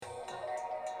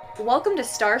Welcome to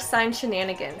Star Sign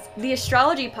Shenanigans, the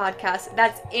astrology podcast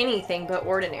that's anything but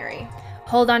ordinary.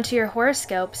 Hold on to your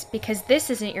horoscopes because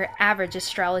this isn't your average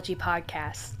astrology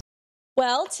podcast.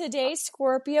 Well, today's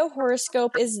Scorpio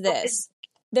horoscope is this.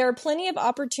 There are plenty of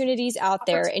opportunities out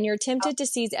there and you're tempted to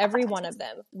seize every one of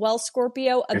them. Well,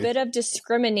 Scorpio, a bit of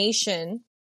discrimination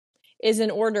is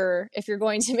in order if you're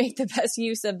going to make the best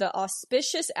use of the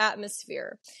auspicious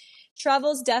atmosphere.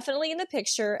 Travel is definitely in the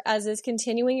picture, as is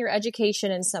continuing your education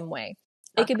in some way.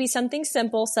 It could be something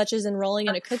simple, such as enrolling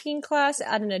in a cooking class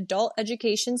at an adult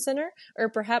education center, or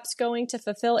perhaps going to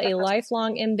fulfill a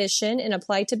lifelong ambition and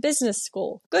apply to business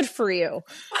school. Good for you.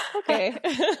 Okay.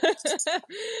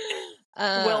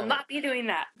 Will not be doing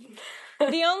that.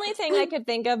 The only thing I could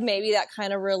think of maybe that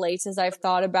kind of relates is I've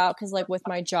thought about, because like with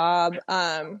my job,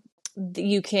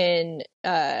 you can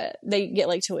they get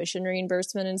like tuition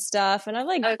reimbursement and stuff, and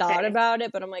I've thought about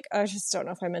it, but I'm like, I just don't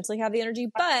know if I mentally have the energy.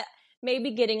 But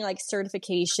maybe getting like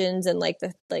certifications and like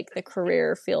the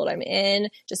career field I'm in,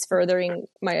 just furthering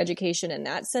my education in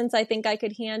that sense, I think I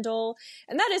could handle.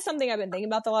 And that is something I've been thinking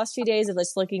about the last few days of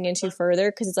just looking into further,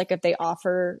 because it's like if they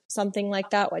offer something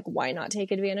like that, like why not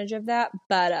take advantage of that?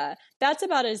 But that's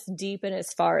about as deep and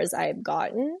as far as I've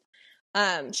gotten.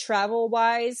 Travel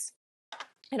wise,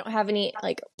 I don't have any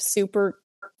like super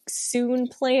soon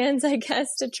plans, I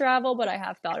guess, to travel, but I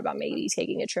have thought about maybe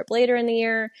taking a trip later in the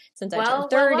year since I turned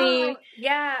 30. Well.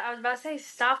 Yeah, I was about to say,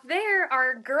 stop there.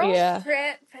 Our girls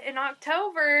trip in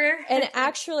October. And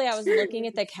actually, I was looking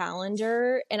at the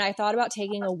calendar and I thought about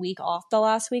taking a week off the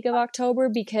last week of October,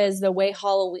 because the way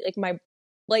Halloween, like my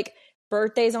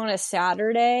birthday's on a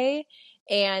Saturday.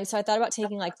 And so I thought about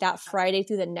taking like that Friday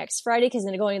through the next Friday, because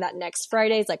then going that next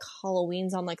Friday is like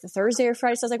Halloween's on like the Thursday or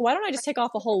Friday. So I was like, why don't I just take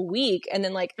off a whole week? And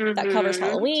then like that covers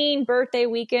Halloween, birthday,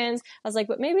 weekends. I was like,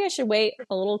 but maybe I should wait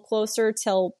a little closer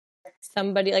till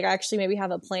somebody like actually maybe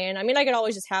have a plan. I mean, I could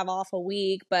always just have off a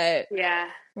week, but yeah,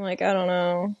 I'm like, I don't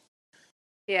know.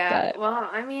 Yeah. But, well,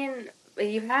 I mean,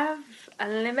 you have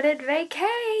unlimited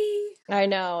vacay. I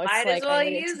know. It's Might like as well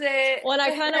use it. Well,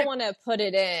 I kind of want to put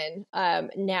it in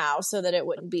now so that it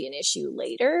wouldn't be an issue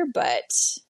later. But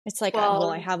it's like, will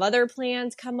I have other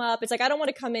plans come up? It's like, I don't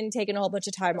want to come in taking a whole bunch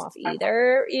of time off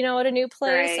either, at a new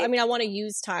place. Right. I mean, I want to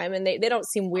use time, and they don't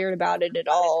seem weird about it at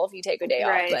all if you take a day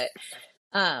off. But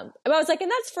I was like,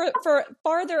 and that's for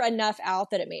farther enough out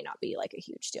that it may not be like a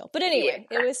huge deal. But anyway,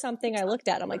 it was something I looked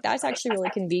at. I'm like, that's actually really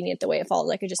convenient the way it falls.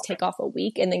 I could just take off a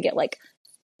week and then get like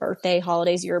birthday,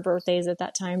 holidays, your birthdays at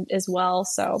that time as well.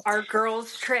 So our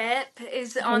girls trip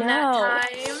is on that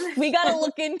time. We got to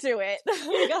look into it.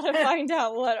 We got to find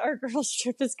out what our girls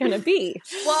trip is going to be.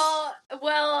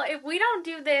 Well, if we don't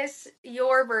do this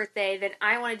your birthday, then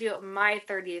I want to do it my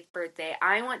 30th birthday.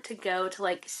 I want to go to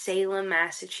like Salem,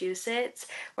 Massachusetts,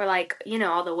 where like,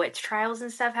 all the witch trials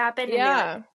and stuff happen.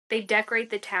 Yeah. And they decorate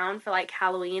the town for like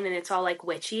Halloween, and it's all like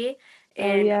witchy.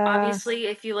 And obviously,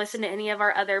 if you listen to any of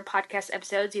our other podcast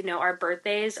episodes, our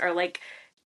birthdays are like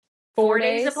 4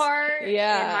 days apart.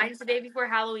 Yeah. And mine's the day before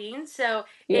Halloween. So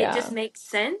it just makes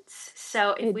sense.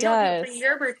 So if we don't do it for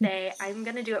your birthday, I'm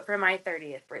going to do it for my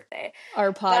 30th birthday.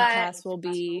 Our podcast will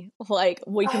be like,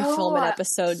 we can film an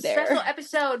episode there. Special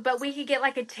episode, but we could get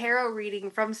like a tarot reading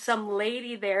from some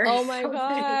lady there. Oh my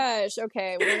gosh.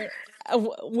 Okay.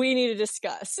 We need to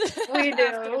discuss. We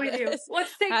do.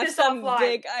 Let's take this offline.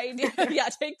 Big idea. Yeah,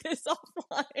 take this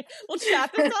offline. We'll chat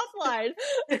this offline.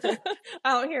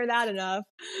 I don't hear that enough.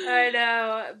 I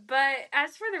know. But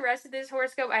as for the rest of this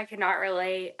horoscope, I cannot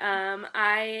relate.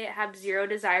 I have zero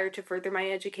desire to further my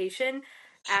education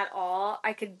at all.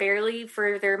 I could barely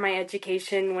further my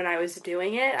education when I was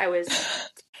doing it. I was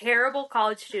a terrible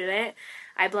college student.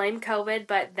 I blame COVID,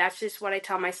 but that's just what I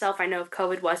tell myself. I know if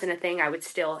COVID wasn't a thing, I would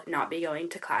still not be going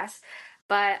to class.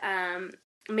 But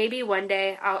maybe one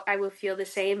day I will feel the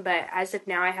same. But as of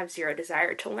now, I have zero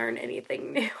desire to learn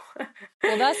anything new.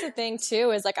 Well, that's the thing,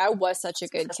 too, is like I was such a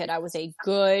good kid. I was a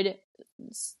good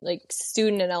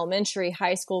student in elementary,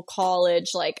 high school,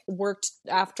 college, worked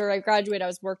after I graduated.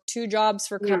 I worked 2 jobs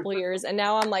for a couple years. And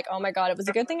now I'm like, oh my God, it was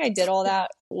a good thing I did all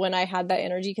that when I had that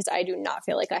energy, because I do not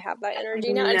feel like I have that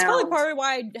energy now. No. It's probably part of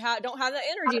why I don't have that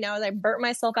energy now, is I burnt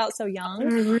myself out so young.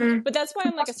 Mm-hmm. But that's why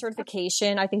I'm like a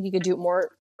certification. I think you could do it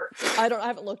more. I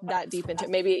haven't looked that deep into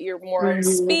it. Maybe you're more on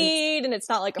speed and it's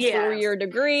not like a 4-year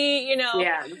degree,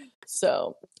 Yeah.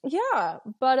 So, yeah.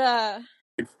 But,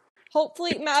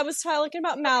 hopefully, I was talking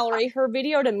about Mallory. Her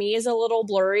video to me is a little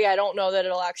blurry. I don't know that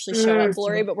it'll actually show up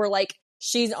blurry, but we're like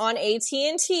She's on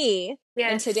AT&T.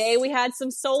 Yes. And today we had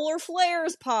some solar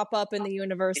flares pop up in the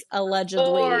universe,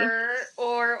 allegedly.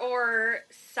 Or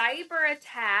cyber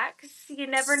attacks. You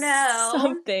never know.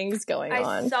 Something's going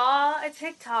on. I saw a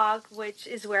TikTok, which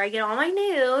is where I get all my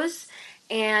news,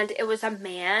 and it was a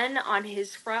man on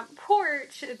his front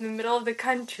porch in the middle of the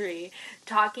country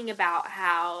talking about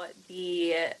how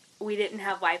we didn't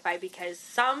have Wi-Fi because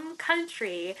some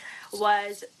country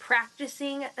was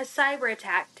practicing a cyber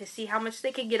attack to see how much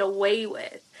they could get away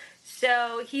with.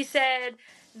 So he said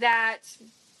that,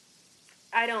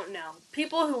 I don't know,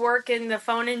 people who work in the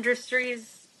phone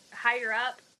industries higher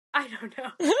up, I don't know,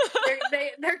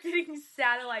 they're getting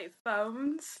satellite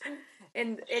phones,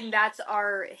 and that's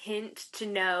our hint to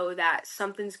know that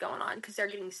something's going on, because they're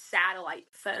getting satellite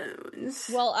phones.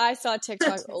 Well, I saw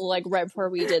TikTok like right before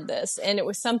we did this, and it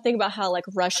was something about how like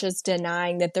Russia's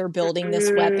denying that they're building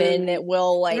this weapon that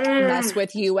will like mess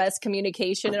with U.S.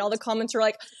 communication, and all the comments are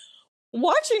like,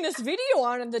 watching this video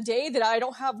on the day that I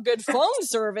don't have good phone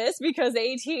service because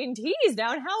AT&T is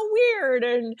down. How weird.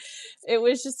 And it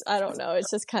was just, I don't know. It's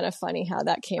just kind of funny how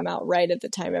that came out right at the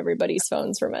time everybody's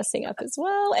phones were messing up as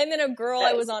well. And then a girl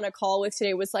I was on a call with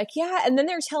today was like, yeah, and then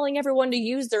they're telling everyone to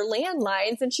use their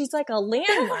landlines. And she's like, a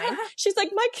landline? She's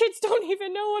like, my kids don't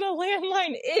even know what a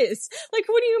landline is. Like,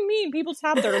 what do you mean? People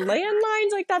tap their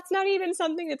landlines? Like, that's not even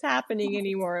something that's happening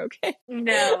anymore, okay?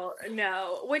 No.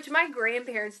 Which my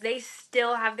grandparents, they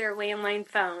still have their landline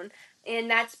phone, and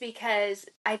that's because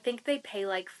I think they pay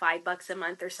like $5 a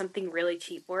month or something really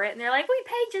cheap for it, and they're like, we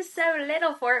pay just so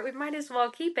little for it, we might as well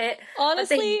keep it.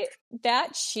 Honestly,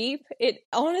 that cheap, it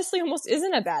honestly almost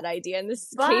isn't a bad idea in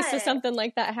this case if something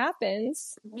like that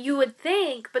happens. You would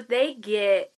think, but they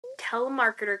get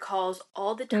telemarketer calls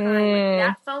all the time. Like,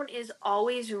 that phone is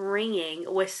always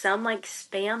ringing with some like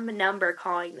spam number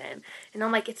calling them, and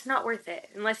I'm like, it's not worth it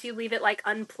unless you leave it like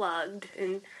unplugged,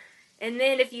 and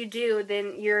then if you do,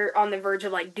 then you're on the verge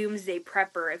of like doomsday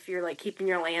prepper if you're like keeping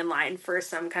your landline for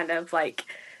some kind of like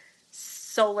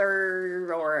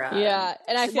solar or yeah,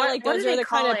 and I feel like those are the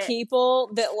kind of people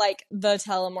that like the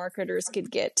telemarketers could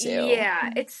get to.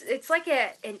 Yeah, it's like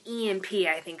an EMP,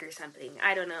 I think, or something.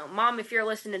 I don't know. Mom, if you're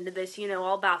listening to this, you know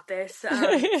all about this.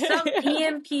 Some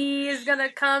EMP is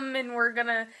gonna come, and we're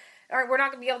not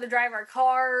gonna be able to drive our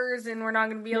cars, and we're not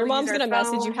gonna be able to use our phones. Your mom's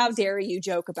gonna message you, how dare you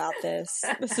joke about this?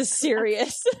 This is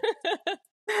serious.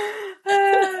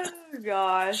 Oh,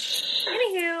 gosh.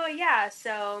 Anywho, yeah,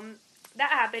 so that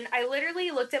happened. I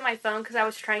literally looked at my phone because I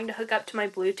was trying to hook up to my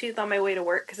Bluetooth on my way to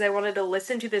work because I wanted to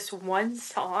listen to this one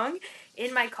song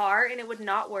in my car, and it would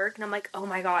not work. And I'm like, oh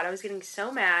my God, I was getting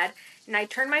so mad. And I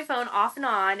turned my phone off and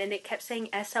on, and it kept saying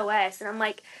SOS. And I'm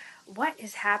like, what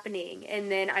is happening? And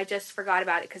then I just forgot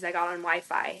about it because I got on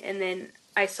Wi-Fi. And then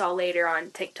I saw later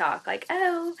on TikTok, like,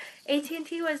 oh,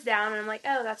 AT&T was down. And I'm like,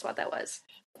 oh, that's what that was.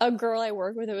 A girl I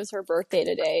work with, it was her birthday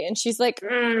today. And she's like,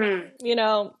 you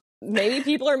know, maybe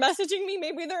people are messaging me,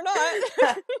 maybe they're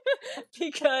not.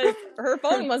 Because her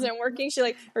phone wasn't working. She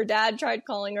like, her dad tried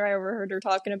calling her, I overheard her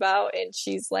talking about, and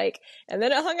she's like, and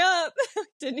then it hung up.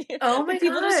 Didn't you? Oh my God.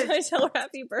 People just trying to tell her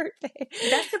happy birthday.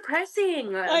 That's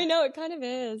depressing. I know, it kind of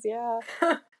is, yeah.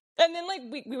 And then like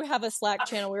we have a Slack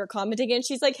channel we were commenting, and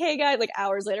she's like, hey guys, like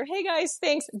hours later, hey guys,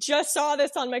 thanks, just saw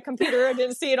this on my computer, I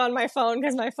didn't see it on my phone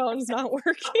because my phone's not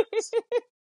working.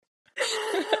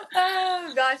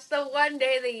 Oh gosh, the one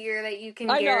day of the year that you can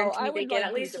guarantee to get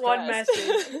at least one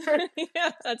message.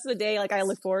 Yeah, that's the day like I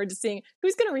look forward to seeing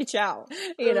who's gonna reach out,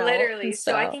 you know, literally,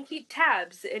 so I can keep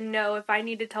tabs and know if I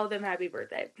need to tell them happy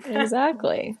birthday.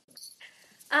 Exactly.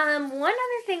 One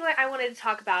other thing that I wanted to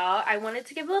talk about, I wanted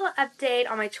to give a little update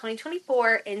on my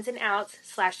 2024 ins and outs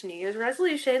 / New Year's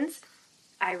resolutions.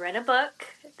 I read a book.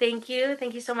 Thank you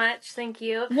so much. Thank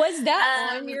you. Was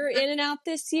that on your in and out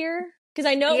this year? Because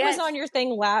I know it was on your thing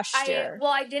last year.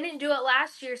 Well, I didn't do it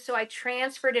last year, so I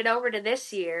transferred it over to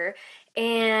this year.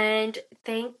 And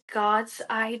thank gods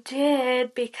I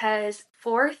did, because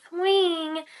Fourth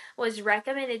Wing was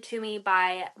recommended to me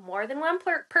by more than one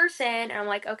person. And I'm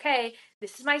like, okay,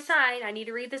 this is my sign. I need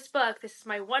to read this book. This is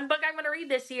my one book I'm going to read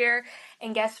this year.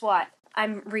 And guess what?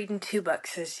 I'm reading 2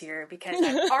 books this year because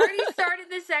I've already started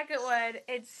the second one.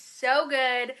 It's so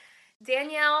good.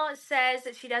 Danielle says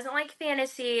that she doesn't like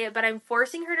fantasy, but I'm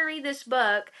forcing her to read this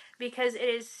book because it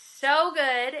is so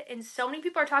good and so many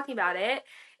people are talking about it.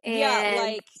 And yeah,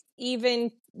 like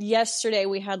even yesterday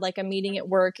we had like a meeting at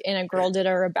work and a girl did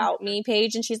her About Me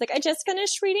page and she's like, I just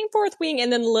finished reading Fourth Wing.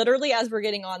 And then literally as we're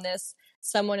getting on this,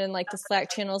 someone in like the Slack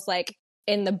channels, like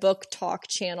in the book talk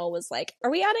channel was like,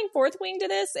 are we adding Fourth Wing to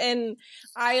this? And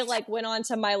I like went on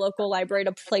to my local library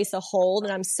to place a hold,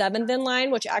 and I'm 7th in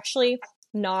line, which actually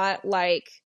not like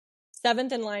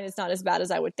Seventh in Line is not as bad as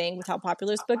I would think with how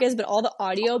popular this book is, but all the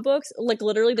audiobooks, like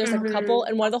literally there's like a couple,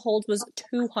 and one of the holds was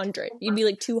 200. You'd be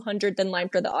like 200th in line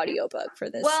for the audiobook for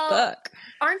this book.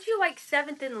 Aren't you like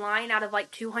 7th in line out of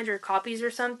like 200 copies or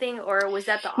something? Or was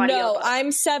that the audiobook? No, I'm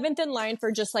 7th in line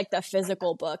for just like the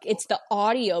physical book. It's the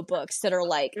audiobooks that are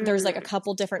like, there's like a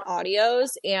couple different audios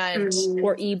and,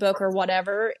 or ebook or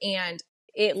whatever. And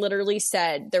it literally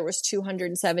said there was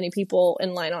 270 people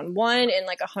in line on one and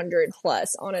like 100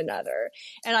 plus on another.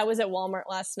 And I was at Walmart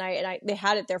last night and they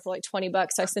had it there for like $20.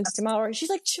 So I sent it to Mallory. She's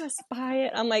like, just buy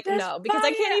it. I'm like, no, because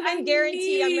I can't even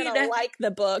guarantee I'm going to like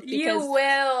the book. Because you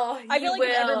will. I feel like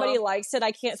if everybody likes it,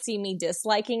 I can't see me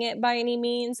disliking it by any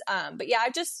means. But yeah,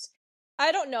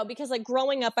 I don't know, because like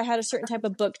growing up, I had a certain type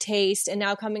of book taste, and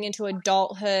now coming into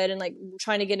adulthood and like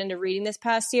trying to get into reading this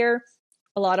past year,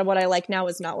 a lot of what I like now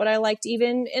is not what I liked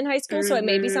even in high school. So it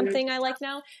may be something I like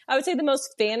now. I would say the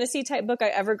most fantasy type book I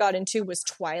ever got into was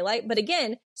Twilight. But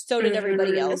again, so did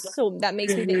everybody else. So that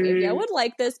makes me think maybe I would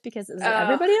like this because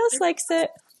everybody else likes it.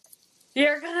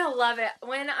 You're going to love it.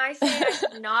 When I say I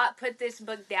could not put this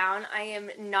book down, I am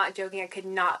not joking. I could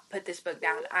not put this book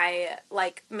down. I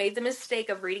like made the mistake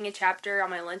of reading a chapter on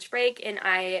my lunch break, and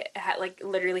I had like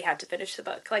literally had to finish the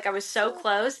book. Like I was so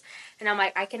close, and I'm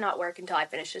like, I cannot work until I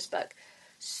finish this book.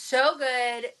 So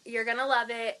good. You're going to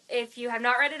love it. If you have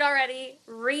not read it already,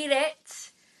 read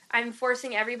it. I'm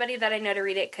forcing everybody that I know to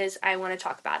read it because I want to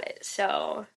talk about it.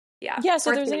 So, yeah. Yeah,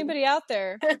 so if there's anybody out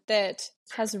there that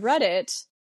has read it,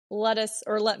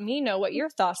 let me know what your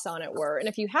thoughts on it were. And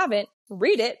if you haven't,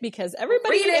 read it, because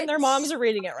everybody and their moms are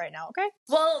reading it right now, okay?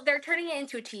 Well, they're turning it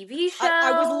into a TV show.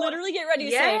 I was literally getting ready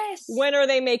to say, when are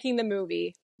they making the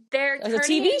movie? They're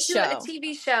turning it into a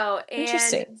TV show. And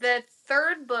Interesting. the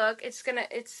third book, there's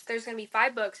gonna be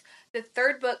 5 books. The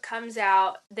third book comes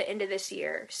out the end of this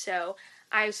year. So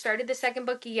I started the second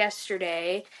book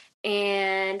yesterday,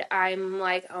 and I'm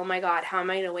like, oh my God, how am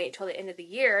I gonna wait till the end of the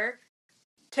year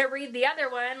to read the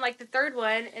other one, like the third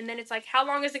one? And then it's like, how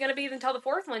long is it going to be until the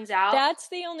 4th one's out? That's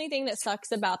the only thing that sucks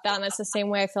about that. And that's the same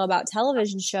way I feel about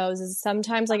television shows, is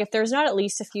sometimes like if there's not at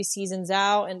least a few seasons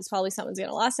out, and it's probably something's going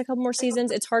to last a couple more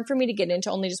seasons, it's hard for me to get into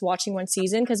only just watching one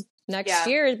season, because next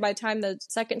year, by the time the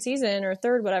second season or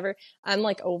third, whatever, I'm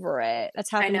like over it.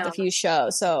 That's happened with a few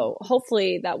shows. So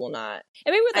hopefully that will not.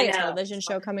 And maybe with like a television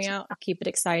show coming out, I'll keep it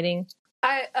exciting.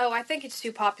 I think it's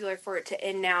too popular for it to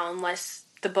end now, unless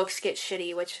the books get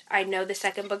shitty, which I know the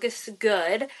second book is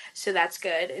good, so that's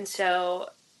good. And so,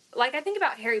 like, I think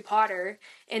about Harry Potter,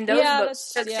 and those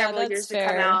books took several years to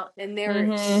come out, and they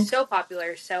were so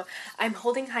popular. So I'm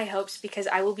holding high hopes, because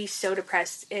I will be so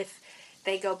depressed if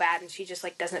they go bad and she just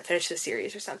like doesn't finish the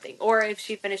series or something, or if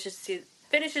she finishes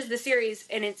the series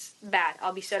and it's bad.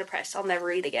 I'll be so depressed. I'll never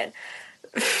read again.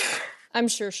 I'm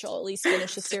sure she'll at least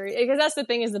finish the series, because that's the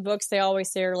thing, is the books, they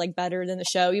always say, are like better than the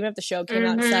show. Even if the show came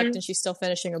out and sucked and she's still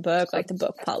finishing a book, like the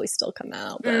book probably still come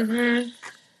out. But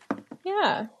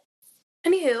yeah.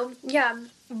 Anywho, yeah,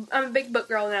 I'm a big book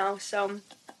girl now, so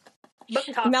book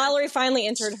talk. Mallory finally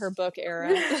entered her book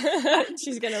era.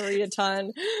 She's gonna read a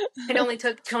ton. It only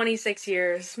took 26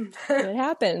 years. It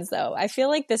happens, though. I feel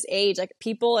like this age, like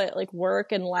people at like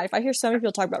work and life, I hear so many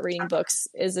people talk about reading books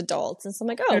as adults, and so I'm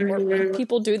like, oh, more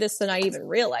people do this than I even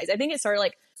realize. I think it started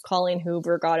like Colleen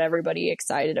Hoover got everybody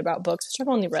excited about books, which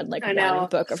I've only read like one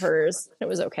book of hers. It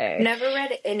was okay. Never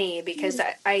read any, because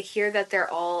I hear that they're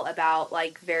all about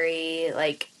like very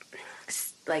like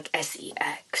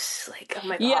sex, like, oh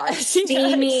my God,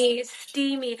 steamy.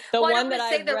 The one I don't that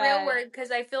want to say the read. real word,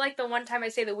 because I feel like the one time I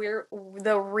say the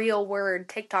real word,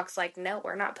 TikTok's like, no,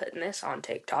 we're not putting this on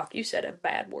TikTok. You said a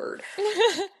bad word.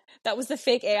 That was the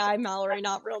fake AI Mallory,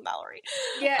 not real Mallory.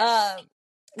 Yes.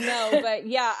 No, but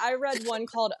yeah, I read one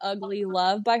called Ugly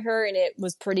Love by her, and it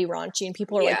was pretty raunchy, and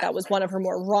people are like, that was one of her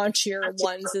more raunchier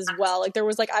ones as well. Like there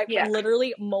was like,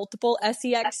 literally multiple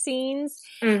sex scenes,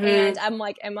 and I'm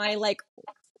like, am I like,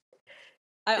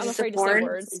 I'm afraid to say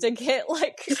words to get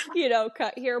like,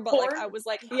 cut here, but like, I was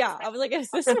like, is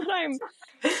this what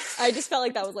I just felt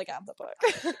like that was like out of the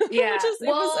book. Yeah. It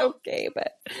was okay,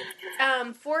 but.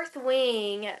 Fourth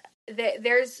Wing,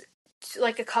 there's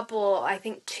like a couple, I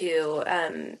think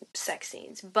 2 sex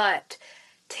scenes, but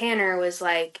Tanner was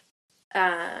like,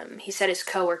 he said his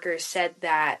coworkers said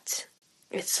that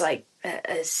it's like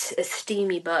a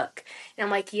steamy book, and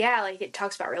I'm like, yeah, like it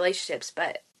talks about relationships,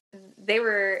 but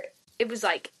it was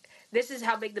like, this is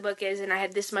how big the book is, and I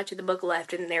had this much of the book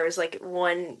left, and there was like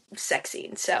one sex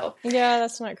scene. So yeah,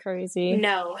 that's not crazy.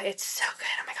 No, it's so good.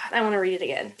 Oh my God, I want to read it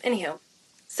again. Anywho,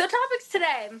 so topics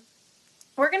today.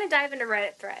 We're going to dive into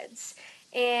Reddit threads,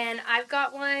 And I've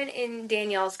got one, and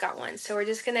Danielle's got one. So we're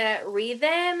just gonna read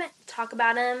them, talk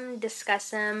about them, discuss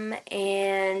them,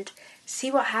 and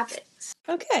see what happens.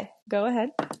 Okay, go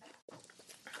ahead.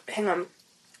 Hang on,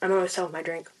 I'm almost done with my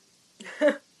drink.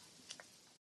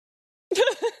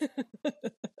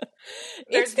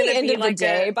 It's the end of the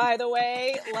day, by the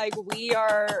way. Like, we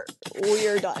are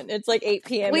done. It's like 8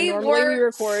 p.m. and normally we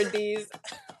record these.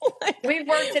 We've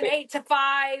worked an 8 to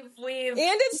 5. And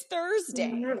it's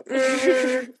Thursday.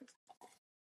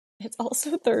 It's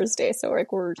also Thursday, so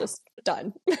like we're just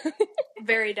done.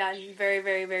 Very done. Very,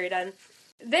 very, very done.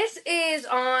 This is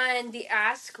on the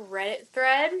Ask Reddit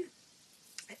thread,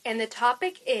 and the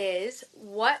topic is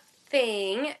what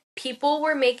thing people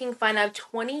were making fun of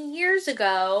 20 years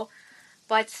ago,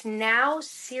 but's now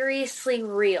seriously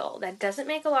real. That doesn't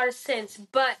make a lot of sense,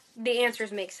 but the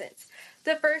answers make sense.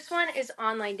 The first one is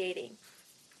online dating.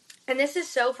 And this is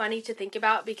so funny to think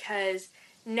about because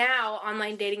now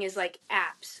online dating is like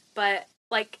apps, but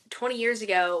like 20 years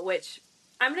ago, which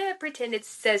I'm going to pretend it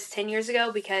says 10 years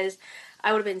ago because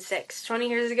I would have been 6 20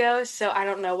 years ago, so I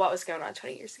don't know what was going on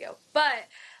 20 years ago. But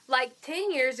like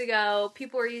 10 years ago,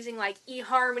 people were using like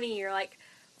eHarmony or like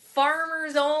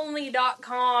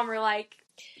farmersonly.com or like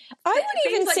I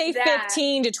would even say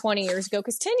 15 to 20 years ago,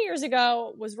 because 10 years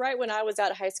ago was right when I was out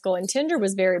of high school, and Tinder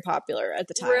was very popular at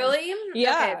the time. Really?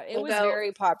 Yeah, okay, it was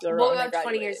very popular. We'll go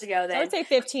 20 years ago then. I would say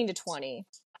 15 to 20.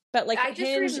 But like I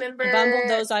Hinge, just remember Bumble,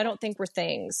 those I don't think were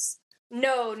things.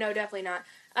 No, definitely not.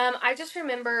 I just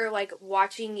remember like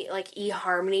watching like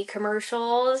eHarmony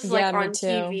commercials like on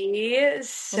TV.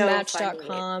 So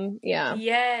Match.com. Yeah.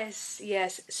 Yes,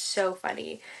 so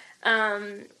funny.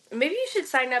 Maybe you should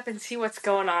sign up and see what's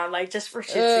going on, like just for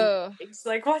shits and gigs.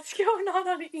 Like what's going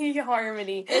on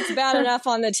eHarmony? It's bad enough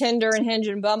on the Tinder and Hinge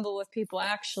and Bumble with people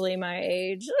actually my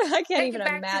age. I can't even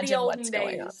imagine what's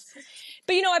going on.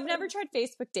 But you know, I've never tried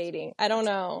Facebook dating. I don't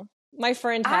know. My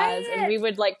friend has, and we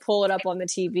would like pull it up on the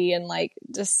TV and like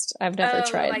just. I've never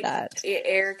tried like that.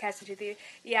 Air cast into the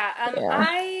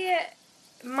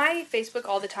My Facebook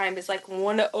all the time is like,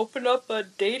 want to open up a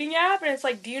dating app? And it's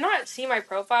like, do you not see my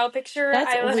profile picture?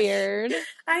 That's weird.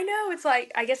 I know. It's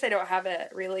like, I guess I don't have a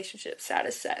relationship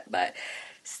status set, but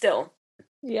still.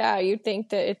 Yeah, you'd think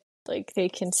that it, like they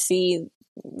can see,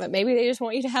 but maybe they just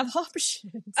want you to have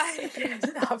options.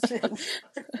 Options.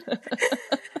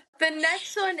 The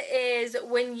next one is,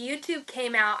 when YouTube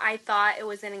came out, I thought it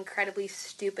was an incredibly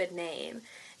stupid name.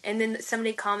 And then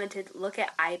somebody commented, look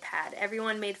at iPad.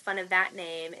 Everyone made fun of that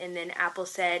name. And then Apple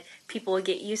said people would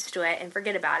get used to it and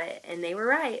forget about it. And they were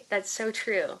right. That's so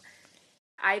true.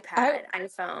 iPad,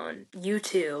 iPhone,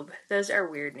 YouTube. Those are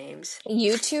weird names.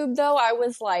 YouTube, though,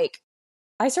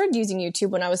 I started using YouTube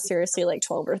when I was seriously like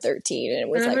 12 or 13. And it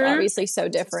was like obviously so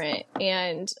different.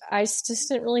 And I just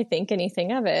didn't really think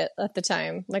anything of it at the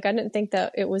time. Like I didn't think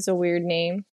that it was a weird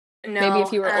name. No, maybe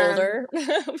if you were older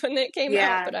when it came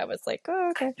out, but I was like,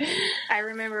 oh, okay. I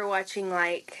remember watching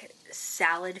like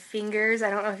Salad Fingers.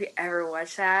 I don't know if you ever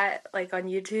watched that, like on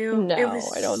YouTube. No,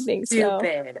 I don't think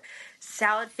stupid. So.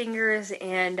 Salad Fingers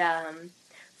and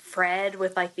Fred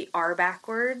with like the R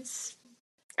backwards.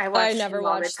 I never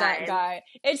watched that guy.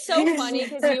 It's so funny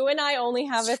because you and I only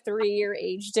have a 3-year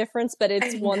age difference, but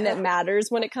it's one that matters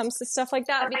when it comes to stuff like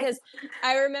that. Because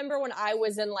I remember when I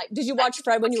was in like, did you watch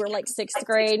Fred when you were in like 6th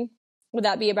grade? Would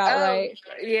that be about right?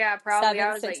 Yeah, probably.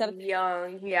 I was like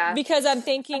young. Yeah. Because I'm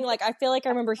thinking like, I feel like I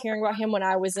remember hearing about him when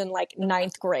I was in like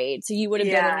 9th grade. So you would have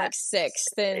been in like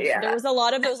 6th. And there was a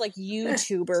lot of those like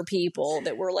YouTuber people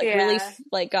that were like really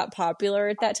like got popular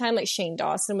at that time. Like Shane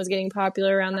Dawson was getting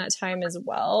popular around that time as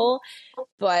well.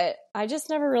 But I just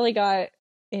never really got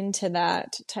into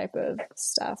that type of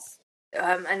stuff.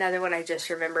 Another one I just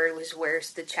remembered was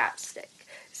Where's the Chapstick?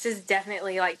 This is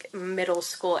definitely like middle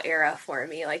school era for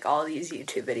me, like all these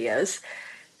YouTube videos.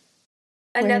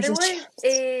 Another one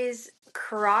is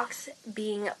Crocs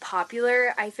being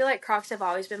popular. I feel like Crocs have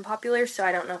always been popular, so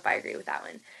I don't know if I agree with that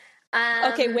one.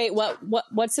 Okay, wait,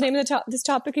 what's the name of this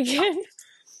topic again?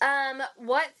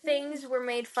 What things were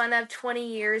made fun of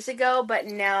 20 years ago, but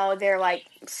now they're like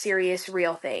serious,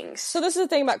 real things? So this is the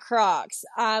thing about Crocs.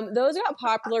 Those got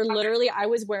popular. Literally, I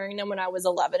was wearing them when I was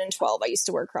 11 and 12. I used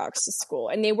to wear Crocs to school,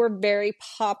 and they were very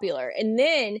popular. And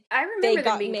then I remember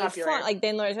them being popular. Fun. Like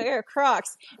then like they're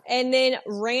Crocs, and then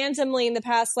randomly in the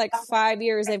past like 5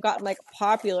 years, they've gotten like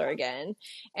popular again.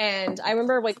 And I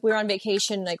remember like we were on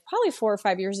vacation like probably 4 or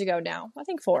 5 years ago now. I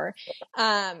think 4.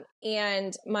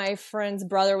 And my friend's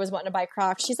brother was wanting to buy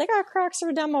Crocs. She's like, oh, Crocs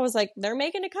are dumb. I was like, they're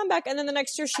making a comeback. And then the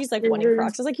next year she's like wanting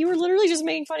Crocs. I was like, you were literally just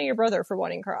making fun of your brother for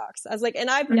wanting Crocs. I was like, and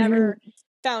I've never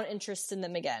found interest in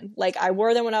them again. Like I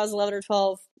wore them when I was 11 or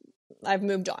 12. I've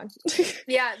moved on.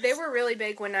 Yeah, they were really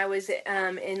big when I was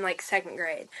in like 2nd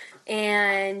grade.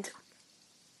 And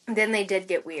then they did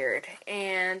get weird.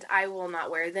 And I will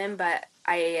not wear them, but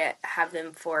I have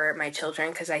them for my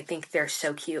children because I think they're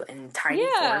so cute and tiny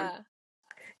form.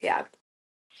 Yeah.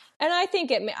 And I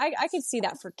think I could see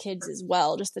that for kids as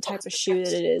well, just the type of shoe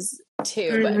that it is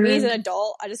too. But me as an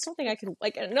adult, I just don't think I could,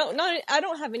 like, I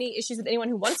don't have any issues with anyone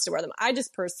who wants to wear them. I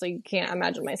just personally can't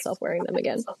imagine myself wearing them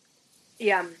again.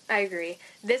 Yeah, I agree.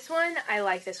 This one, I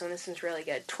like this one. This one's really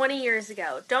good. 20 years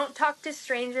ago, don't talk to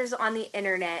strangers on the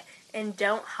internet and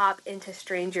don't hop into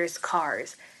strangers'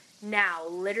 cars. Now,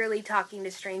 literally talking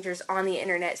to strangers on the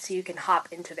internet so you can hop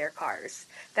into their cars.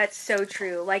 That's so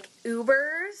true. Like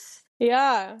Ubers.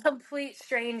 Yeah. Complete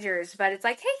strangers, but it's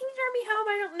like, hey, can you drive me home?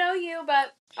 I don't know you,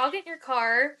 but I'll get in your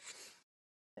car.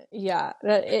 Yeah,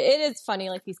 it is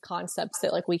funny, like these concepts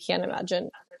that like we can't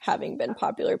imagine having been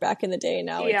popular back in the day.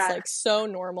 Now it's like so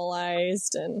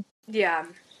normalized and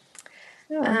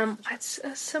what's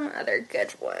some other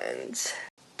good ones?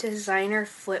 Designer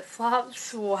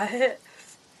flip-flops? What?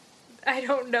 I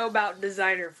don't know about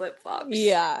designer flip-flops.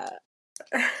 Yeah.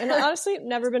 And honestly,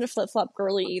 never been a flip-flop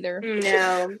girly either.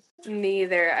 No,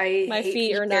 neither. My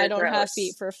feet are not, I don't have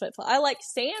feet for a flip-flop. I like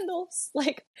sandals,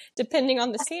 like depending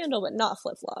on the sandal, but not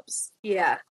flip-flops.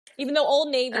 Yeah. Even though Old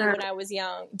Navy, when I was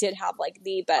young, did have like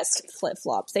the best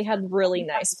flip-flops. They had really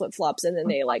nice flip-flops and then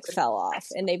they like fell off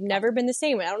and they've never been the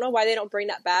same. I don't know why they don't bring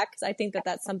that back because I think that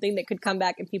that's something that could come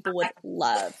back and people would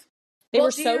love. They were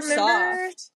so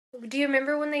soft. Do you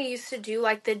remember when they used to do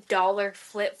like the dollar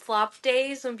flip-flop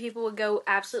days when people would go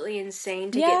absolutely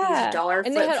insane to get these dollar flip-flops?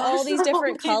 And they had all these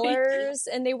different colors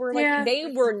and they were like,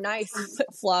 they were nice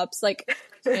flip-flops. Like,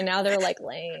 and now they're like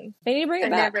lame. They need to bring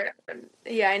it back.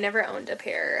 I never owned a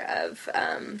pair of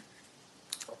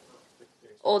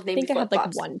Old Navy flip-flops. I think I had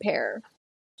like one pair.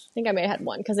 I think I may have had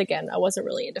one because again, I wasn't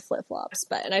really into flip-flops.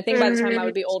 And I think by the time I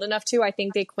would be old enough to, I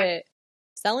think they quit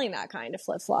selling that kind of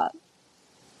flip-flop.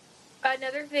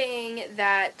 Another thing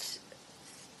that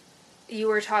you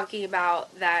were talking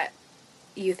about that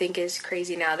you think is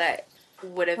crazy now that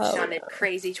would have sounded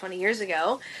crazy 20 years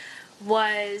ago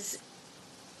was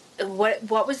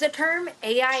what was the term?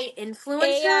 AI influencer?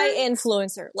 AI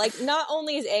influencer. Like, not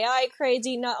only is AI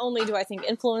crazy, not only do I think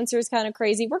influencer is kind of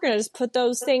crazy, we're going to just put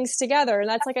those things together. And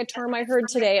that's like a term I heard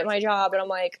today at my job. And I'm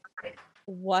like,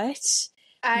 what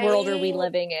world are we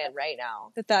living in right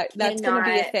now? That's going to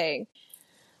be a thing.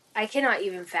 I cannot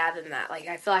even fathom that. Like,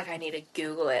 I feel like I need to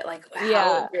Google it. Like,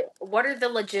 what are the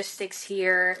logistics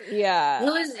here? Yeah.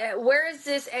 Where is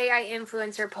this AI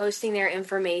influencer posting their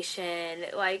information?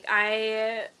 Like,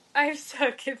 I'm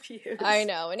so confused. I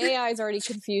know. And AI is already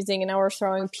confusing, and now we're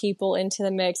throwing people into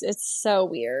the mix. It's so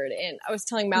weird. And I was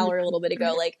telling Mallory a little bit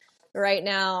ago, like, right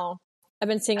now, I've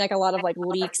been seeing, like, a lot of, like,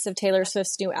 leaks of Taylor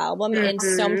Swift's new album, and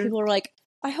some people are like,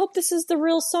 I hope this is the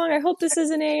real song. I hope this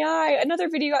isn't AI. Another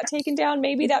video got taken down.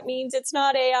 Maybe that means it's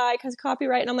not AI because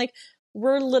copyright. And I'm like,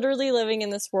 we're literally living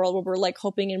in this world where we're like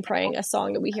hoping and praying a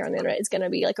song that we hear on the internet is going to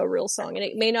be like a real song. And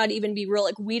it may not even be real.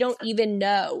 Like, we don't even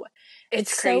know.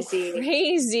 It's crazy. So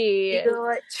crazy.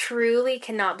 You truly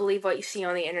cannot believe what you see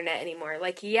on the internet anymore.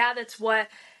 Like, yeah, that's what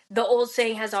the old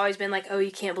saying has always been, like, oh, you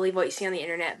can't believe what you see on the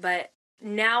internet. But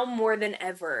now more than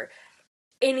ever,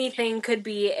 anything could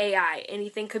be AI.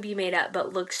 Anything could be made up,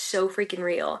 but looks so freaking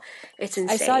real. It's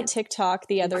insane. I saw a TikTok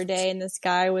the other day, and this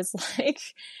guy was like,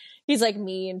 he's like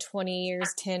me in 20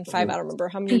 years, 10, 5, I don't remember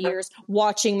how many years,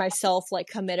 watching myself like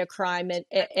commit a crime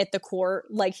at the court.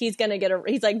 Like, he's going to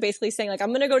he's like basically saying like, I'm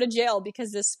going to go to jail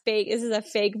because this is a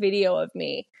fake video of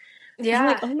me. Yeah. And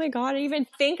I'm like, oh my God, I didn't even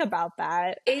think about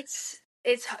that. It's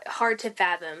hard to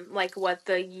fathom like what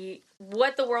the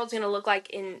world's going to look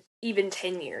like in even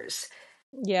 10 years.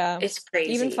 Yeah. It's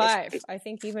crazy. Even 5. I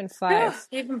think even 5.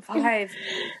 Even 5.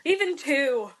 Even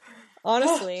 2.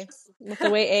 Honestly, with the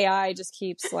way AI just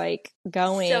keeps like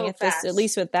going so at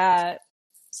least with that.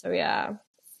 So yeah.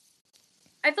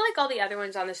 I feel like all the other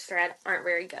ones on this thread aren't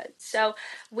very good. So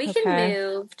we can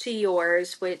move to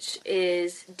yours, which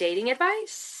is dating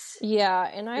advice. Yeah,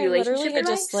 and I literally had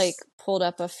just like pulled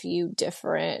up a few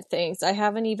different things. I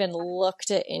haven't even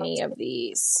looked at any of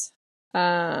these.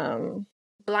 Blind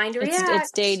react.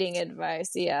 It's dating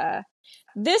advice, yeah.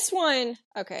 This one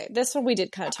we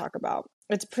did kind of talk about.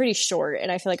 It's pretty short,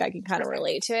 and I feel like I can kind of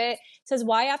relate to it. It says,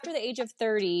 why after the age of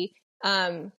 30,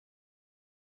 the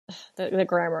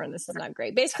grammar on this is not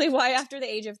great. Basically, why after the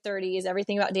age of 30 is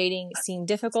everything about dating seem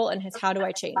difficult, and how do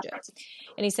I change it?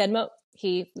 And he said,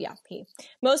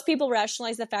 most people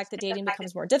rationalize the fact that dating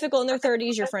becomes more difficult in their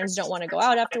 30s. Your friends don't want to go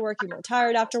out after work. You're more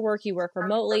tired after work. You work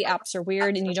remotely. Apps are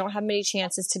weird, and you don't have many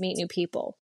chances to meet new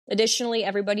people. Additionally,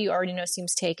 everybody you already know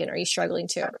seems taken. Are you struggling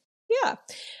too? Yeah.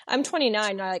 I'm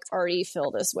 29 and I like already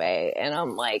feel this way. And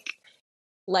I'm like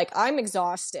I'm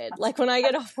exhausted. Like when I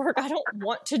get off work, I don't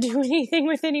want to do anything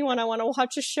with anyone. I want to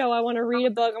watch a show. I want to read a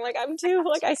book. I'm like,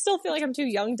 I still feel like I'm too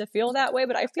young to feel that way,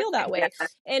 but I feel that way.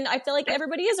 And I feel like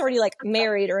everybody is already like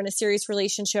married or in a serious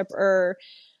relationship or,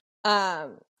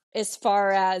 as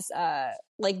far as,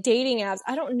 like dating apps,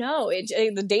 I don't know.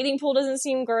 The dating pool doesn't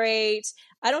seem great.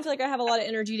 I don't feel like I have a lot of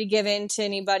energy to give in to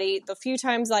anybody. The few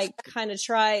times I kind of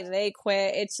try, they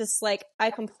quit. It's just like,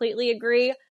 I completely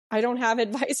agree. I don't have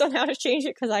advice on how to change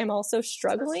it because I'm also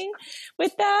struggling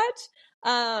with that.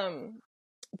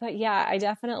 But yeah, I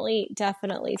definitely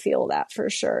feel that for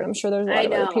sure. I'm sure there's a lot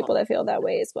of other people that feel that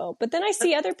way as well. But then I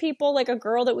see other people, like a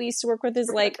girl that we used to work with is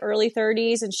like early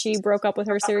 30s and she broke up with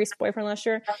her serious boyfriend last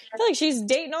year. I feel like she's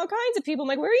dating all kinds of people. I'm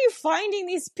like, where are you finding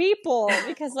these people?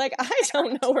 Because like, I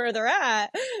don't know where they're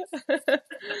at.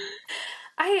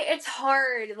 It's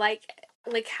hard. Like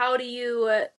how do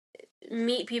you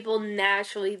meet people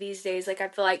naturally these days? Like I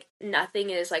feel like nothing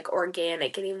is like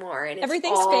organic anymore, and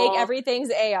everything's fake.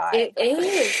 Everything's AI.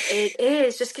 It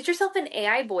is. Just get yourself an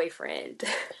AI boyfriend.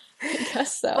 I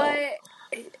guess so. But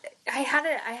I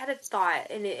had a thought,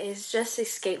 and it has just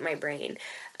escaped my brain.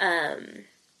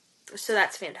 So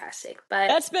that's fantastic. But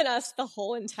that's been us the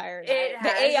whole entire night. The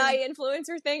AI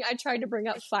influencer thing, I tried to bring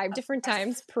up 5 different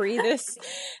times pre this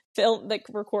film, like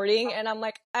recording, and I'm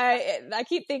like, I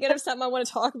keep thinking of something I want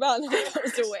to talk about, and then it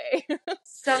goes away.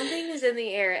 Something is in the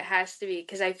air. It has to be,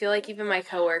 because I feel like even my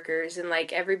coworkers and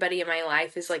like everybody in my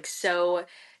life is like so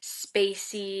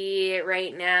spacey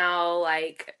right now.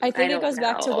 Like I think it goes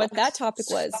back to what that topic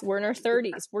was. We're in our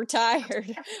 30s. We're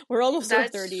tired. We're almost in our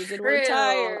 30s, and we're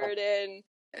tired. And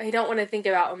I don't want to think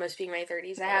about almost being my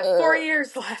 30s. I have 4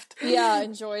 years left. Yeah,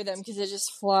 enjoy them because it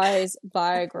just flies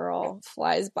by, girl.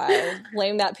 Flies by.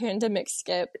 Blame that pandemic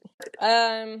skip.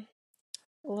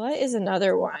 What is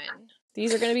another one?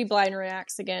 These are going to be blind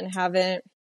reacts again. Haven't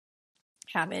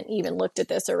even looked at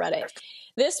this or read it.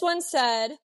 This one said,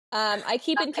 I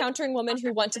keep encountering women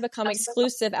who want to become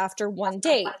exclusive after one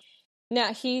date.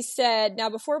 Now, he said, now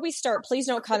before we start, please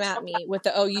don't come at me with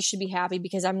the, oh, you should be happy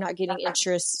because I'm not getting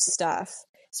interest stuff.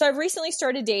 So I've recently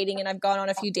started dating and I've gone on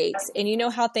a few dates. And you know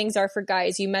how things are for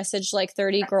guys. You message like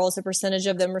 30 girls, a percentage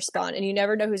of them respond, and you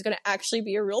never know who's going to actually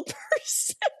be a real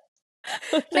person.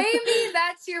 Maybe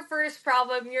that's your first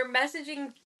problem. You're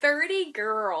messaging 30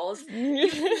 girls. You're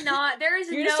just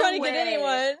trying to get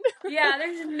anyone. Yeah,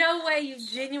 there's no way you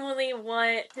genuinely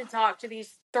want to talk to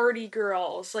these 30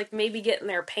 girls. Like maybe get in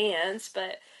their pants,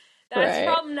 but that's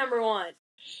problem number 1.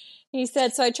 He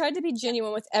said, so I tried to be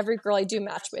genuine with every girl I do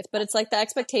match with, but it's like the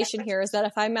expectation here is that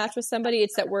if I match with somebody,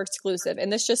 it's that we're exclusive.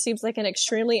 And this just seems like an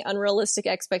extremely unrealistic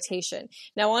expectation.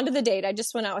 Now on to the date. I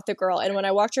just went out with the girl, and when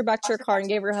I walked her back to her car and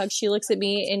gave her a hug, she looks at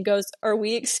me and goes, are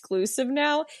we exclusive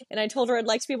now? And I told her I'd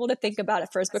like to be able to think about it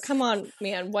first, but come on,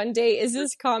 man, one date, is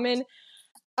this common?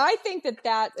 I think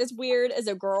that is weird as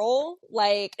a girl.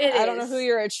 Like, I don't know who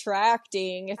you're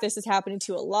attracting if this is happening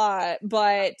to a lot,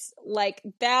 but like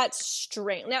that's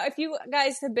strange. Now, if you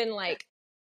guys have been like,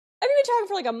 I've been talking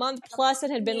for like a month plus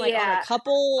and had been like on a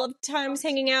couple of times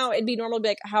hanging out, it'd be normal to be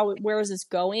like, where is this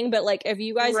going? But like, if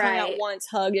you guys hung out once,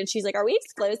 hugged, and she's like, are we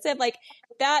exclusive? Like,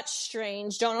 that's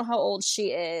strange. Don't know how old she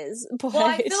is. But... Well,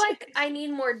 I feel like I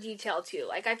need more detail too.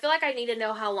 Like, I feel like I need to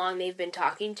know how long they've been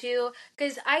talking to.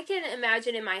 Because I can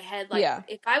imagine in my head, like,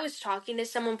 if I was talking to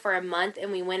someone for a month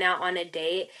and we went out on a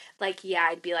date, like, yeah,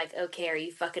 I'd be like, okay, are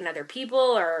you fucking other people?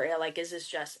 Or, like, is this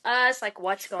just us? Like,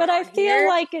 what's going on here? But I feel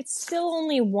like it's still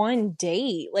only one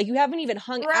date. Like, you haven't even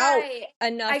hung out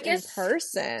enough in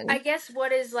person. I guess what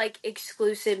does, like,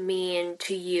 exclusive mean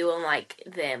to you and, like,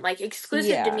 them? Like,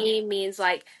 exclusive to me means,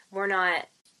 like, we're not,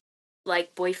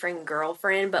 like, boyfriend,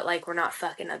 girlfriend, but, like, we're not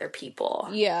fucking other people.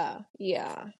 Yeah.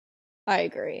 I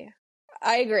agree.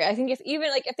 I think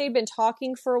if they've been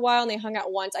talking for a while and they hung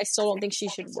out once, I still don't think she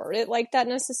should word it like that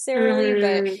necessarily,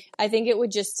 but I think it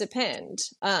would just depend.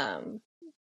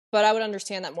 But I would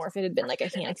understand that more if it had been, like,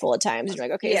 a handful of times. You're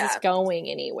like, okay, is this going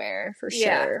anywhere? For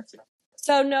sure.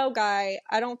 So, no, Guy,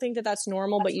 I don't think that that's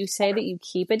normal, but you say that you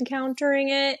keep encountering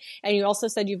it, and you also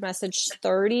said you've messaged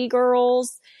 30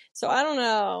 girls. So, I don't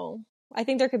know. I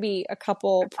think there could be a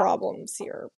couple problems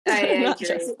here. I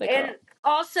agree. And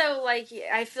also, like,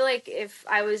 I feel like if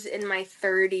I was in my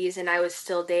 30s and I was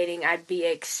still dating, I'd be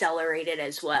accelerated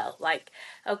as well. Like,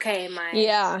 okay,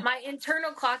 my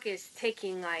internal clock is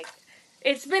ticking, like,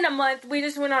 It's been a month. We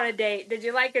just went on a date. Did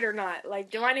you like it or not?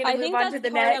 Like, do I need to move on to the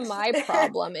part next? of my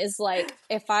problem is like,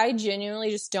 if I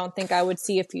genuinely just don't think I would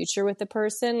see a future with the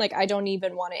person, like I don't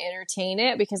even want to entertain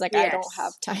it because like I don't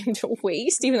have time to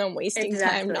waste, even though I'm wasting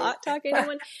time not talking to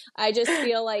anyone. I just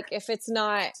feel like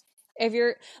if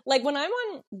you're like, when I'm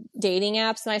on dating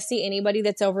apps and I see anybody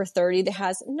that's over 30 that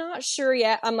has not sure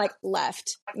yet, I'm like,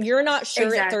 left. You're not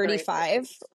sure at 35.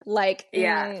 Like,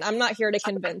 I'm not here to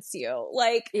convince you.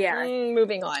 Like,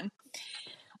 moving on.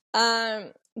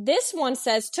 This one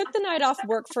says, took the night off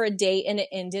work for a date and it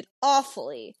ended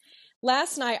awfully.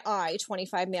 Last night, I,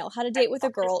 25 male, had a date with a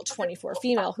girl, 24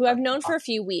 female, who I've known for a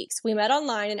few weeks. We met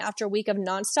online, and after a week of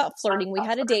nonstop flirting, we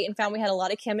had a date and found we had a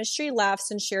lot of chemistry,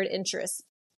 laughs, and shared interests.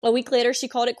 A week later, she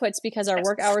called it quits because our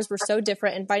work hours were so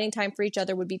different and finding time for each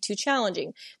other would be too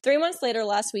challenging. 3 months later,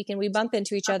 last weekend, we bump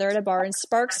into each other at a bar and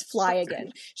sparks fly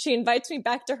again. She invites me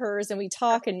back to hers and we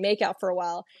talk and make out for a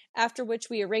while, after which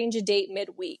we arrange a date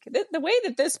midweek. The way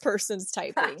that this person's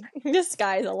typing, this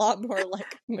guy's a lot more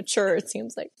like mature, it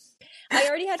seems like. I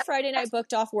already had Friday night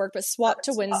booked off work, but swapped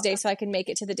to Wednesday so I could make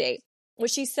it to the date. What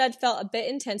she said felt a bit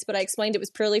intense, but I explained it was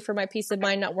purely for my peace of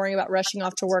mind, not worrying about rushing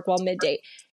off to work while mid-date.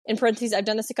 In parentheses, I've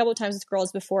done this a couple of times with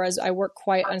girls before as I work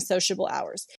quite unsociable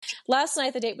hours. Last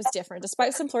night, the date was different.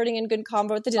 Despite some flirting and good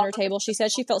convo at the dinner table, she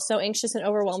said she felt so anxious and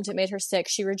overwhelmed it made her sick.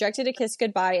 She rejected a kiss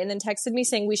goodbye and then texted me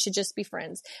saying we should just be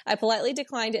friends. I politely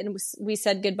declined it and we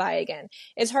said goodbye again.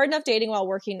 It's hard enough dating while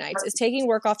working nights. Is taking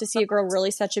work off to see a girl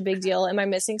really such a big deal? Am I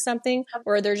missing something?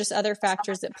 Or are there just other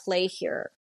factors at play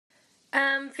here?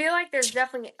 Feel like there's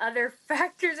definitely other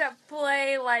factors at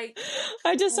play. Like,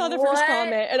 I just saw the first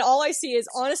comment, and all I see is,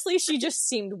 honestly, she just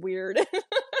seemed weird.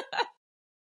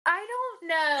 I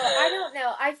don't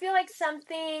know. I feel like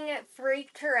something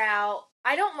freaked her out.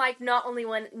 I don't like not only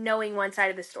knowing one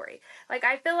side of the story. Like,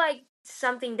 I feel like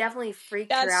something definitely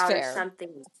freaked her out or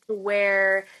something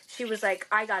where she was like,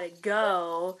 I gotta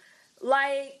go.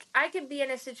 Like, I could be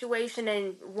in a situation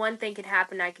and one thing could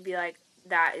happen. I could be like,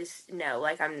 that is no.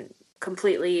 Like, I'm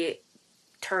completely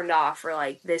turned off, or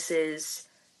like, this is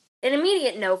an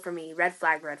immediate no for me. Red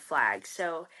flag, red flag.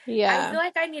 So I feel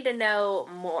like I need to know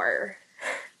more.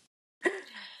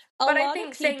 But I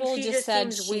think people just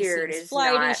said she seems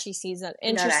flighty, she seems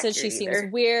uninterested, she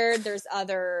seems weird. There's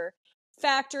other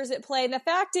factors at play. And the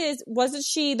fact is, wasn't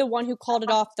she the one who called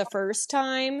it off the first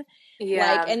time?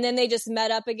 Yeah. Like, and then they just met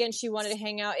up again. She wanted to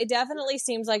hang out. It definitely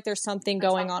seems like there's something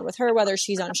going on with her, whether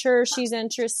she's unsure, she's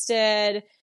interested.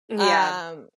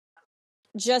 Yeah.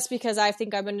 Just because I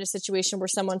think I'm in a situation where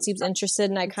someone seems interested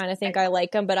and I kind of think I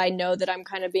like them, but I know that I'm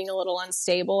kind of being a little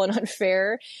unstable and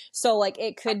unfair. So like,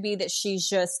 it could be that she's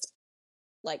just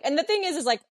like, and the thing is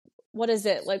like, what is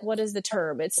it? Like, what is the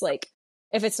term? It's like,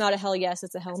 if it's not a hell yes,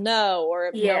 it's a hell no. Or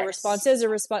if no response is a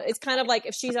response. It's kind of like,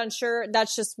 if she's unsure,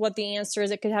 that's just what the answer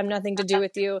is. It could have nothing to do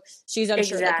with you. She's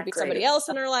unsure. That could be somebody else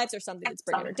in her life. There's something that's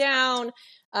bringing her down.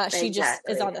 She just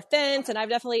is on the fence. And I've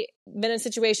definitely been in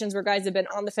situations where guys have been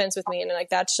on the fence with me, and like,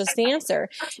 that's just the answer.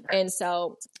 And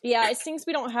so, yeah, it seems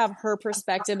we don't have her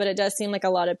perspective, but it does seem like a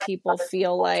lot of people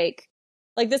feel like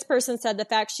this person said, the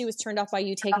fact she was turned off by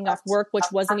you taking off work, which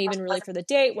wasn't even really for the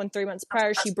date, when 3 months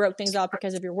prior she broke things off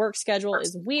because of your work schedule,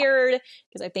 is weird,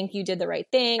 because I think you did the right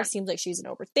thing. Seems like she's an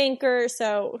overthinker.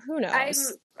 So who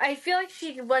knows? I feel like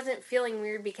she wasn't feeling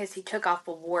weird because he took off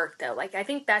of work, though. Like, I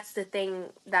think that's the thing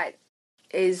that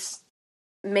is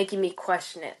making me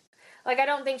question it. Like, I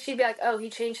don't think she'd be like, oh,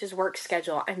 he changed his work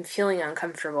schedule, I'm feeling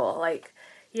uncomfortable. Like,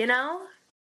 you know?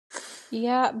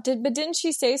 Yeah, didn't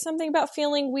she say something about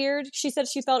feeling weird? She said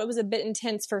she felt it was a bit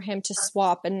intense for him to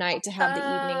swap a night to have the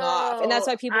evening off. And that's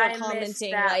why people are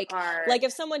commenting, like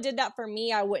if someone did that for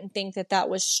me, I wouldn't think that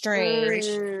was strange.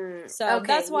 So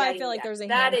that's why I feel like there's a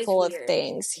handful of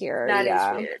things here. That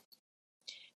is weird.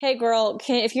 Hey girl,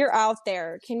 if you're out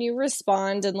there, can you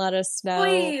respond and let us know?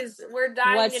 Please, we're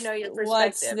dying to know your perspective.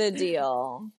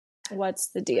 What's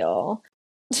the deal?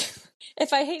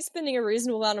 If I hate spending a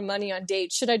reasonable amount of money on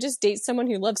dates, should I just date someone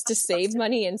who loves to save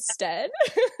money instead?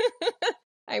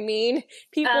 I mean,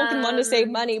 people can want to save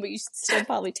money, but you should still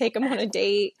probably take them on a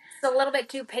date. It's a little bit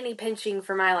too penny pinching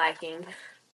for my liking.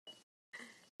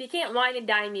 If you can't wine and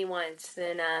dine me once,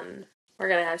 then we're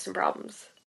going to have some problems.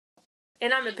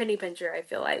 And I'm a penny pincher, I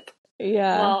feel like.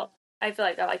 Yeah. Well, I feel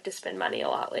like I like to spend money a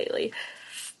lot lately.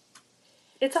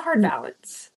 It's a hard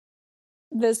balance.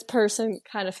 This person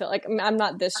kind of felt like, I'm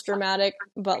not this dramatic,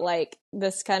 but like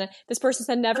this person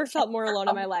said, never felt more alone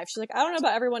in my life. She's like, I don't know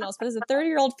about everyone else, but as a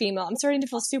 30-year-old female, I'm starting to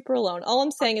feel super alone. All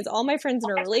I'm saying is all my friends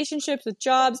are in relationships with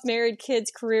jobs, married, kids,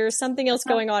 careers, something else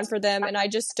going on for them. And I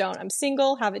just don't. I'm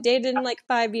single, haven't dated in like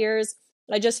 5 years.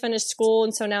 I just finished school,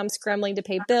 and so now I'm scrambling to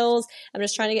pay bills. I'm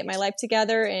just trying to get my life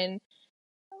together, and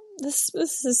this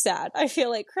is sad. I feel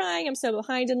like crying. I'm so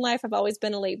behind in life. I've always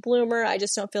been a late bloomer. I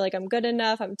just don't feel like I'm good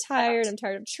enough. I'm tired of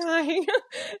trying.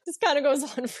 This kind of goes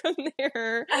on from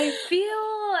there. I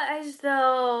feel as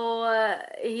though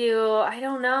I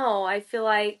don't know. I feel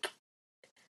like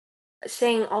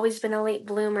saying always been a late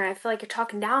bloomer, I feel like you're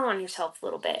talking down on yourself a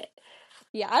little bit.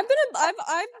 Yeah, I'm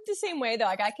the same way though.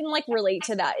 Like I can like relate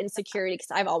to that insecurity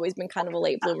because I've always been kind of a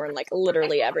late bloomer in like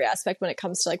literally every aspect when it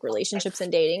comes to like relationships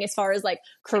and dating. As far as like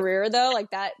career though, like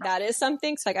that is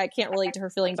something. So like I can't relate to her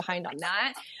feeling behind on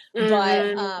that.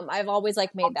 But I've always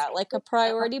like made that like a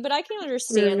priority. But I can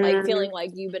understand like feeling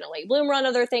like you've been a late bloomer on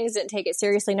other things, didn't take it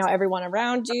seriously. Now everyone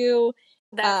around you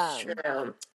That's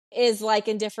true. is like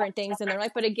in different things in their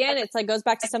life. But again, it's like goes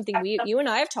back to something you and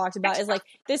I have talked about is like,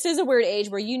 this is a weird age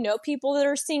where you know people that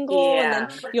are single and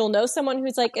then you'll know someone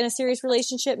who's like in a serious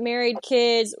relationship, married,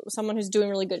 kids, someone who's doing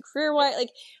really good career-wise,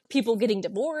 like people getting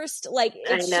divorced. Like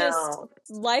it's just,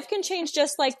 life can change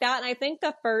just like that. And I think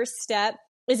the first step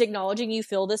is acknowledging you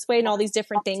feel this way and all these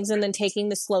different things and then taking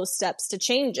the slow steps to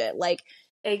change it. Like,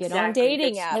 get on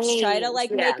dating apps, try to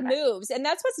like make moves. And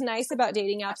that's what's nice about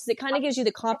dating apps is it kind of gives you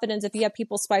the confidence if you have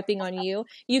people swiping on you,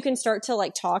 you can start to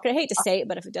like talk. I hate to say it,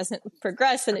 but if it doesn't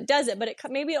progress, then it doesn't. But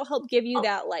maybe it'll help give you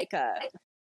that like a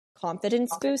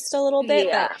confidence boost a little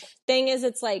bit. But thing is,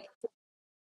 it's like,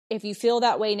 if you feel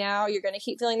that way now, you're going to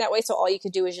keep feeling that way. So all you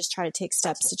could do is just try to take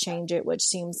steps to change it, which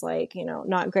seems like,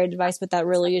 not great advice, but that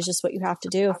really is just what you have to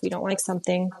do if you don't like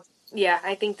something. Yeah,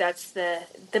 I think that's the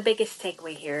biggest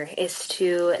takeaway here is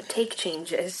to take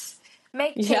changes.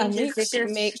 Make changes. If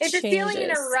you're feeling in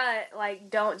a rut, like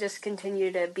don't just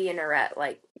continue to be in a rut.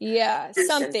 Like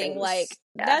something like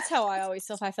that's how I always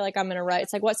feel if I feel like I'm in a rut.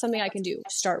 It's like, what's something I can do?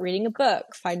 Start reading a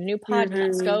book, find a new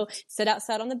podcast, go sit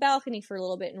outside on the balcony for a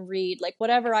little bit and read, like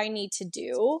whatever I need to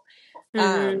do.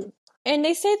 And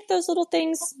they say that those little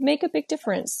things make a big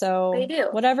difference. So they do.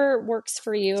 Whatever works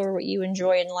for you or what you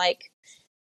enjoy and like.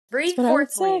 Read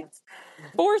Fourth Wing.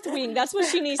 Fourth Wing. That's what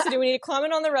she needs to do. We need to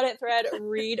comment on the Reddit thread.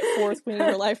 Read Fourth Wing.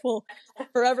 Her life will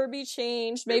forever be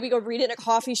changed. Maybe go read it in a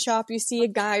coffee shop. You see a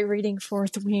guy reading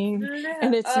Fourth Wing,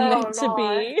 and it's meant to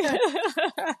be.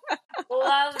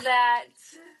 Love that.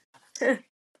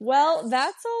 Well,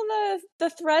 that's all the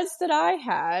threads that I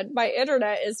had. My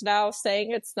internet is now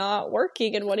saying it's not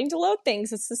working and wanting to load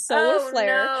things. It's the solar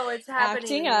flare it's happening.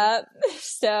 acting up.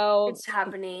 So it's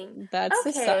happening. That's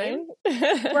a sign.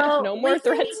 Well, no more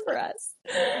threads for us.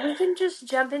 We can just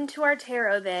jump into our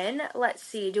tarot then. Let's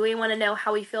see. Do we want to know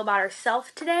how we feel about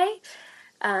ourselves today?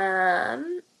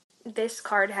 This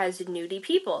card has nudie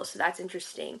people, so that's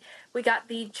interesting. We got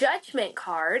the Judgment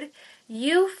card.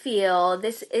 You feel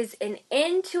this is an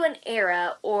end to an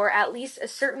era or at least a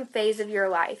certain phase of your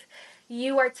life.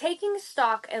 You are taking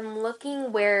stock and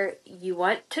looking where you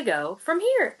want to go from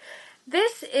here.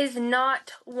 This is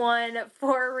not one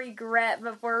for regret,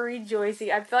 but for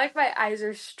rejoicing. I feel like my eyes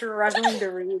are struggling to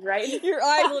read, right? Your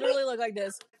eyes literally look like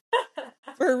this.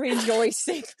 For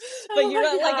rejoicing. But you're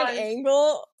at like an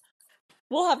angle.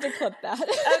 We'll have to clip that.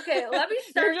 Okay, let me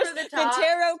start from the top. The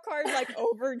tarot card like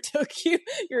overtook you.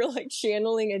 You're like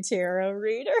channeling a tarot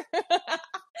reader.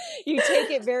 You take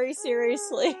it very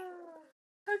seriously.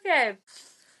 Okay.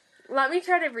 Let me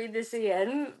try to read this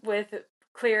again with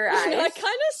clear eyes. I kind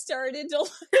of started to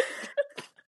look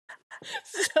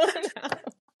so now.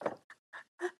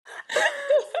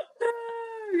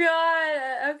 Oh,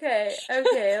 God. Okay.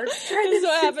 Let's try this. This is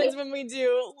what happens when we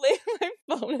do. My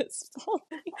phone is falling.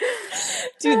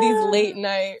 Do these late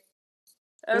night.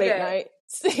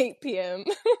 It's 8 p.m.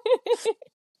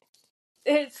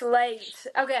 It's late.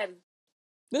 Okay.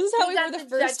 This is how we were the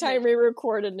first time we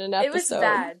recorded an episode. It was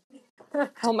bad.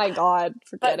 Oh my God.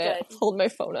 Forget it. Hold my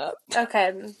phone up.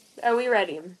 Okay. Are we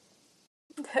ready?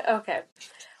 Okay.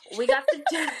 We got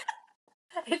the...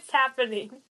 It's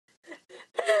happening.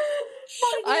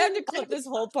 I have to clip this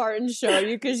whole part and show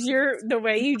you because the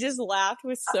way you just laughed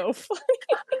was so funny.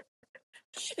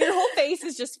 Your whole face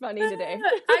is just funny today.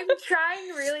 I'm trying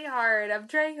really hard.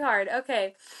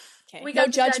 Okay. We got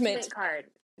the Judgment card.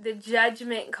 The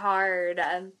Judgment card.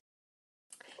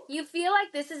 You feel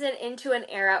like this is an end to an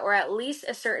era or at least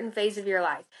a certain phase of your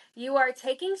life. You are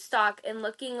taking stock and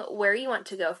looking where you want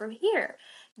to go from here.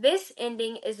 This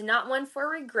ending is not one for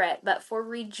regret, but for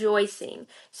rejoicing.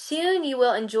 Soon you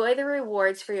will enjoy the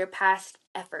rewards for your past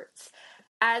efforts.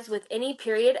 As with any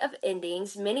period of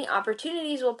endings, many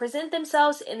opportunities will present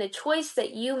themselves, and the choice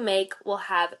that you make will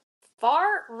have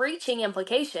far-reaching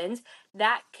implications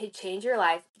that could change your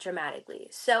life dramatically.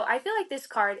 So I feel like this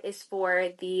card is for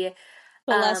the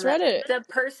But less Reddit. The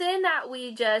person that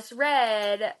we just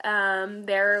read,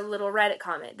 their little Reddit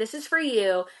comment. This is for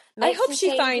you. I hope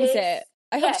she finds it.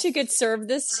 I hope she could serve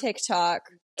this TikTok.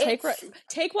 Take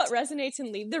what resonates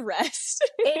and leave the rest.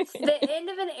 It's the end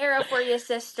of an era for you,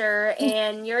 sister,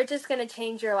 and you're just going to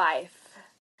change your life.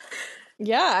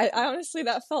 Yeah, I honestly,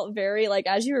 that felt very, like,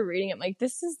 as you were reading it, like,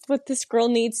 this is what this girl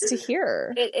needs to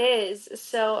hear. It is.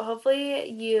 So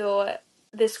hopefully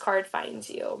this card finds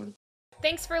you.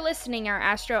 Thanks for listening, our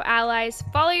Astro allies.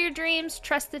 Follow your dreams,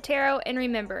 trust the tarot, and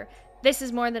remember, this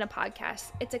is more than a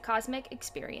podcast. It's a cosmic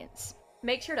experience.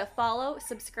 Make sure to follow,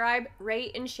 subscribe,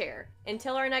 rate, and share.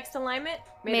 Until our next alignment,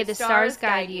 may the stars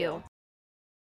guide you.